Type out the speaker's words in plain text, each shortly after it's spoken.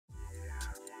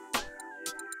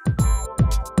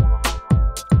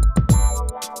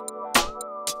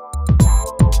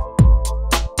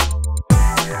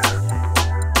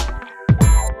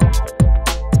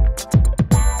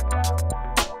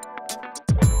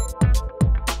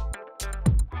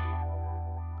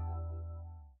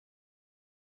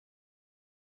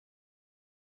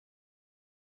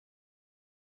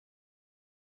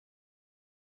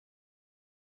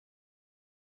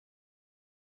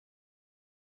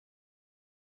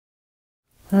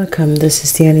Welcome. This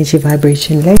is the energy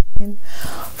vibration lesson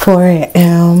for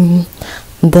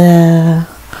the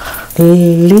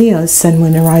Leo Sun,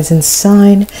 Moon, and Rising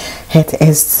sign. It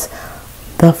is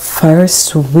the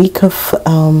first week of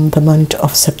the month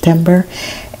of September,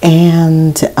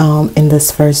 and in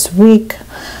this first week,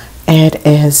 it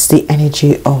is the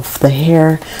energy of the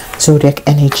hair, zodiac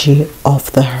energy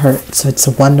of the heart. So it's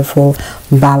a wonderful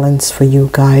balance for you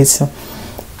guys.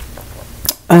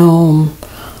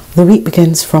 The week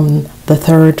begins from the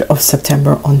 3rd of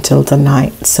September until the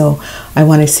 9th. So I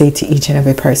want to say to each and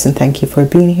every person, thank you for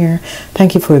being here.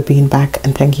 Thank you for being back.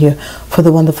 And thank you for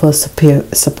the wonderful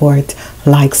support,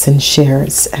 likes and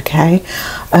shares. Okay.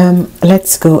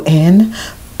 Let's go in.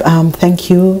 Thank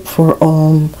you for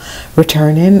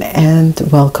returning and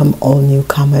welcome all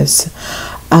newcomers.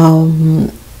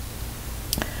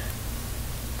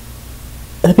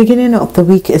 The beginning of the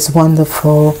week is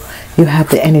wonderful. You have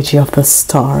the energy of the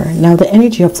star. Now, the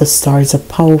energy of the star is a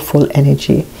powerful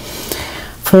energy.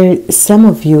 For some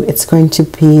of you, it's going to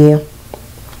be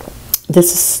the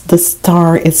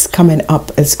star is coming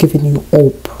up as giving you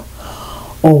hope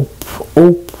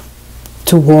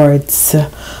towards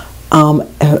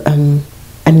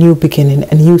a new beginning,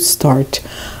 a new start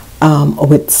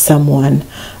with someone.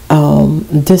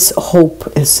 This hope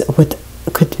is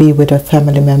could be with a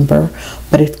family member,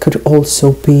 but it could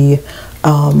also be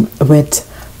with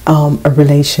a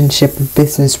relationship, a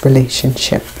business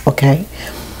relationship. Okay.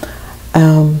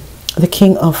 The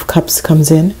King of Cups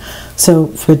comes in. So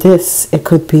for this, it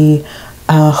could be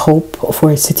hope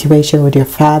for a situation with your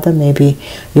father. Maybe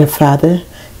your father,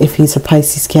 if he's a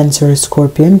Pisces, Cancer, or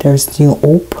Scorpion, there's new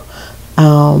hope.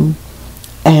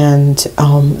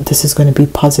 This is going to be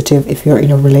positive if you're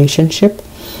in a relationship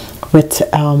with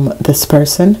this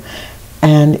person,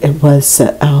 and it was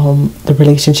the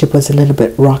relationship was a little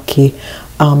bit rocky.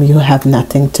 You have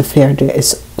nothing to fear. There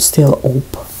is still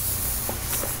hope.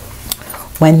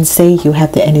 Wednesday, you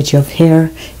have the energy of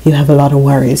hair. You have a lot of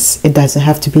worries. It doesn't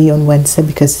have to be on Wednesday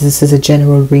because this is a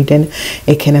general reading.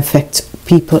 It can affect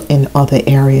people in other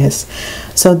areas.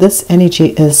 So this energy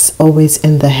is always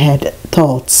in the head,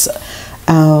 thoughts,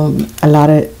 a lot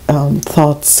of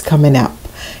thoughts coming up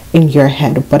in your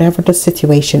head. Whatever the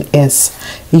situation is,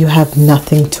 you have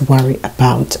nothing to worry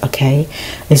about. Okay,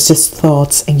 it's just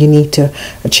thoughts, and you need to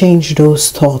change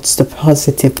those thoughts, the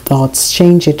positive thoughts,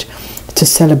 change it to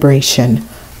celebration.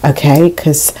 Okay,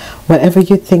 because whatever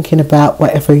you're thinking about,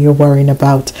 whatever you're worrying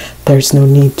about, there's no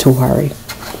need to worry.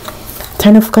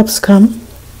 10 of Cups come.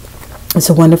 It's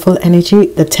a wonderful energy,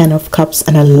 the 10 of Cups,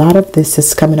 and a lot of this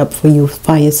is coming up for you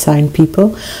fire sign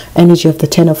people. Energy of the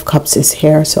 10 of Cups is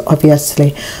here. So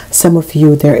obviously some of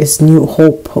you, there is new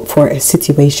hope for a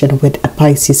situation with a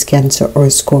Pisces, Cancer, or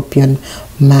a Scorpion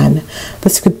man.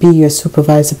 This could be your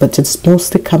supervisor, but it's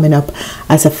mostly coming up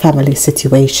as a family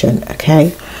situation.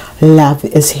 Okay, love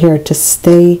is here to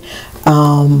stay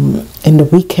in the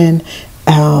weekend.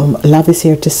 Love is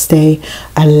here to stay.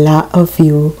 A lot of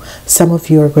you, some of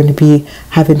you are going to be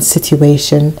having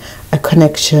a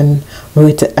connection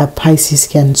with a Pisces,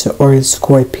 Cancer, or a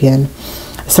Scorpion.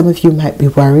 Some of you might be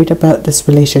worried about this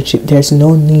relationship. There's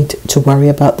no need to worry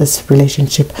about this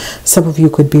relationship. Some of you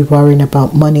could be worrying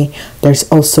about money. There's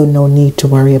also no need to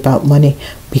worry about money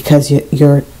because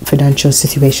your financial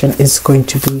situation is going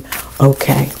to be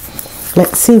okay.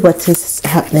 Let's see what is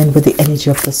happening with the energy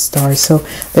of the star. So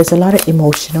there's a lot of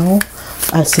emotional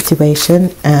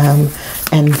situation,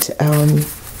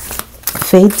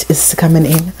 fate is coming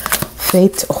in.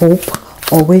 Fate, hope,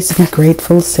 always be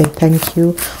grateful. Say thank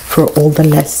you for all the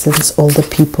lessons, all the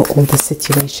people, all the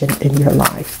situation in your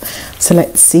life. So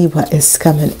let's see what is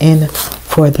coming in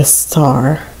for the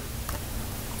star.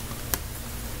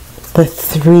 The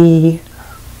 3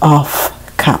 of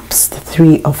Cups. The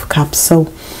 3 of Cups.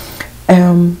 So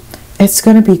it's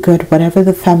going to be good, whatever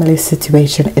the family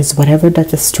situation is, whatever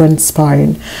that is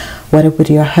transpiring, whether with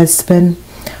your husband,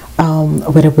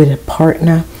 whether with a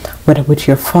partner, whether with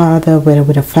your father, whether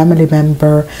with a family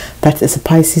member that is a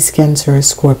Pisces, Cancer, or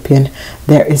Scorpion,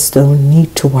 there is no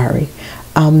need to worry.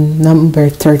 Number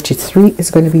 33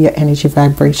 is going to be your energy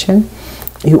vibration.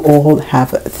 You all have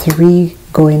 3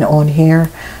 going on here.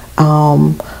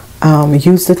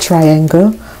 Use the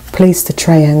triangle. Place the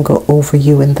triangle over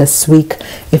you in this week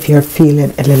if you're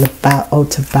feeling a little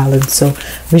out of balance. So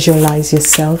visualize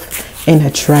yourself in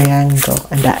a triangle,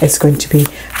 and that is going to be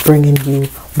bringing you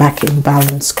back in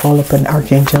balance. Call upon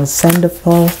Archangel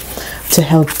Sandalphon to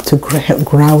help to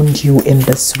ground you in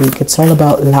this week. It's all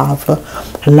about love.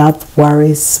 Love,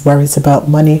 worries about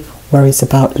money, worries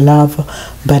about love,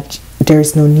 but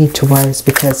there's no need to worry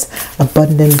because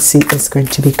abundance is going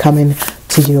to be coming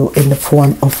to you in the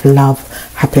form of love,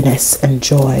 happiness, and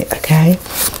joy. Okay,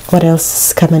 what else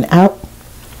is coming out?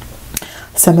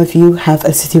 Some of you have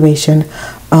a situation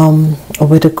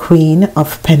with a Queen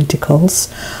of Pentacles.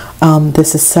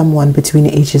 This is someone between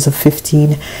the ages of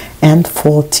 15 and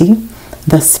 40.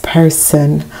 This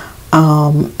person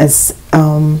is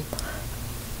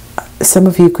some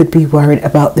of you could be worried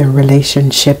about their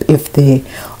relationship, if they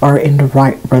are in the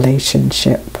right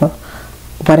relationship.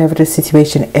 Whatever the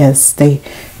situation is,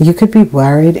 you could be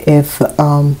worried if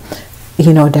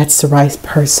you know, that's the right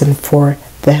person for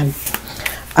them.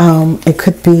 It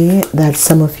could be that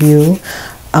some of you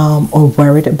are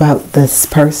worried about this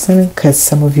person because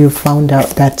some of you found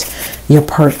out that your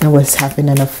partner was having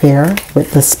an affair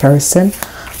with this person,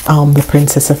 the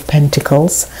Princess of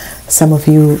Pentacles. Some of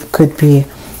you could be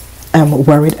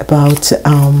worried about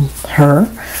her.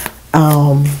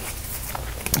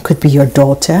 Could be your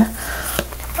daughter,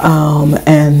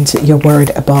 and you're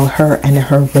worried about her and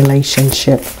her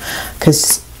relationship,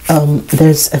 because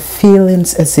there's a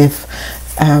feelings as if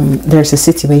there's a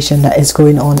situation that is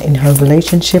going on in her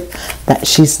relationship that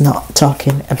she's not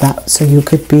talking about. So you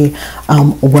could be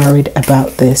worried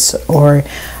about this, or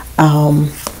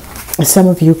some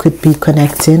of you could be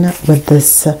connecting with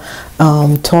this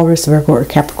Taurus, Virgo, or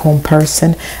Capricorn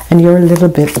person, and you're a little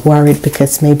bit worried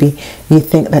because maybe you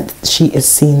think that she is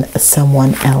seeing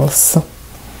someone else.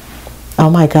 Oh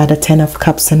my God, the 10 of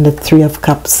Cups and the 3 of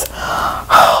Cups.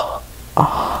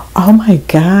 Oh my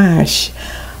gosh.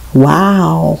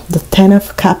 Wow, the 10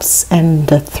 of Cups and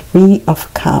the 3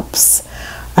 of Cups.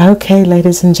 Okay,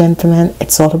 ladies and gentlemen,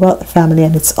 it's all about the family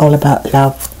and it's all about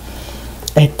love.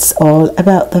 It's all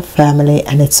about the family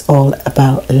and it's all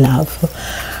about love.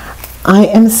 I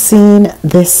am seeing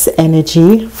this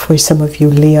energy for some of you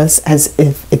Leos as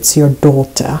if it's your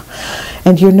daughter,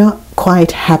 and you're not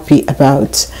quite happy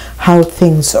about how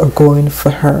things are going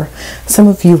for her. Some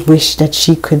of you wish that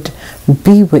she could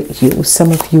be with you.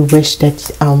 Some of you wish that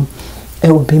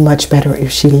it would be much better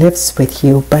if she lives with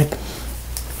you, but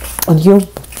you're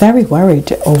very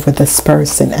worried over this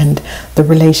person and the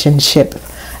relationship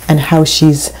and how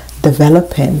she's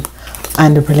developing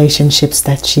and the relationships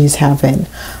that she's having.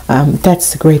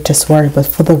 That's the greatest worry. But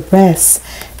for the rest,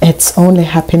 it's only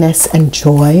happiness and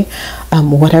joy.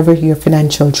 Whatever your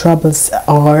financial troubles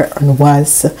are and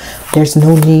was, there's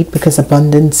no need, because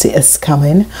abundance is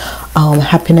coming.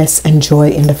 Happiness and joy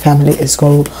in the family is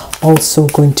also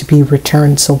going to be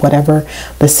returned. So whatever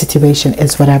the situation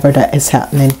is, whatever that is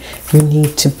happening, you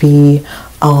need to be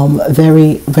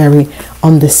very, very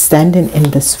understanding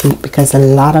in this week, because a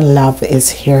lot of love is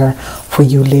here for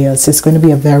you Leos. It's going to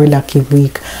be a very lucky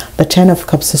week. The 10 of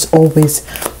Cups is always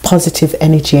positive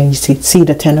energy, and you see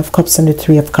the 10 of Cups and the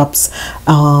 3 of Cups,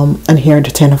 and here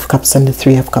the 10 of Cups and the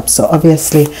 3 of Cups. So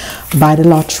obviously by the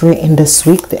lottery in this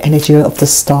week, the energy of the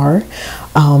star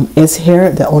is here,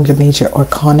 the only major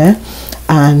arcana,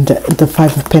 and the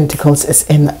 5 of Pentacles is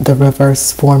in the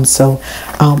reverse form. So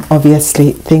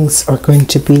obviously things are going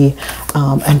to be,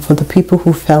 and for the people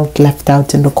who felt left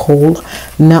out in the cold,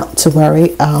 not to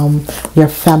worry. Your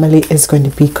family is going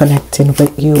to be connecting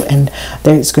with you, and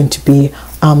there is going to be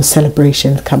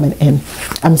celebration coming in.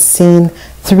 I'm seeing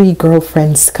 3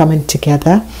 girlfriends coming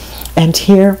together, and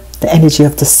here the energy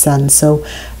of the sun. So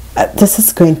this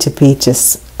is going to be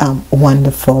just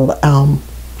wonderful.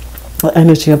 The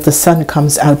energy of the sun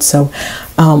comes out. So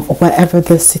whatever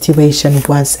the situation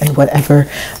was and whatever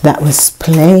that was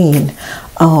playing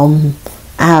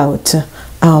out,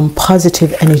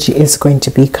 positive energy is going to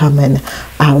be coming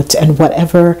out. And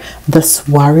whatever this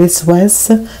worries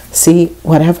was, see,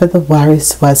 whatever the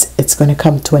worries was, it's going to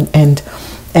come to an end.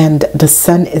 And the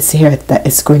sun is here that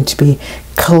is going to be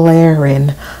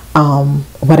clearing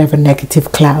whatever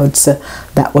negative clouds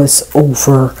that was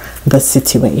over the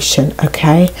situation.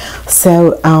 Okay,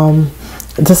 so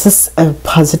this is a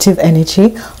positive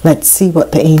energy. Let's see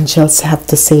what the angels have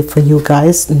to say for you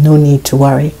guys. No need to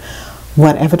worry.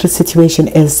 Whatever the situation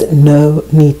is, no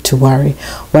need to worry.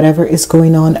 Whatever is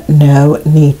going on, no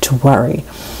need to worry.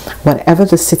 Whatever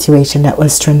the situation that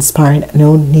was transpiring,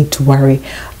 no need to worry.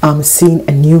 I'm seeing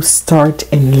a new start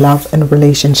in love and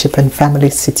relationship and family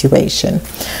situation.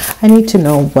 I need to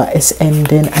know what is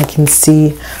ending. I can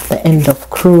see the end of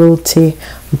cruelty,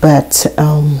 but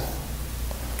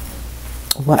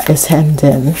what is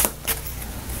ending?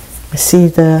 I see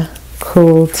the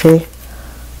cruelty,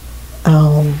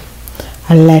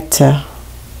 a letter.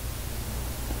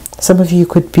 Some of you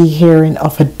could be hearing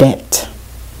of a debt.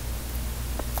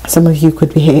 Some of you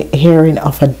could be hearing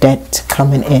of a debt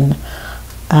coming in,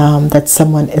 that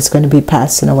someone is going to be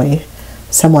passing away.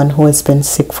 Someone who has been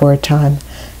sick for a time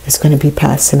is going to be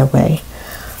passing away.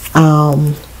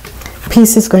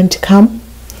 Peace is going to come.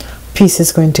 Peace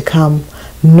is going to come.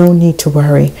 No need to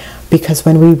worry, because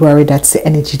when we worry, that's the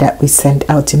energy that we send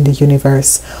out in the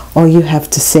universe. All you have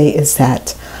to say is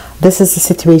that this is the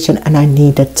situation and I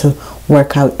need it to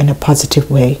work out in a positive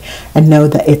way, and know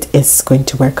that it is going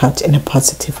to work out in a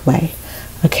positive way.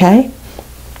 Okay?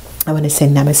 I want to say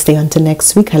namaste until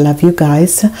next week. I love you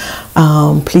guys.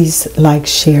 Please like,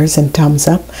 shares, and thumbs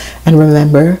up. And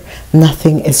remember,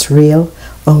 nothing is real,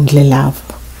 only love.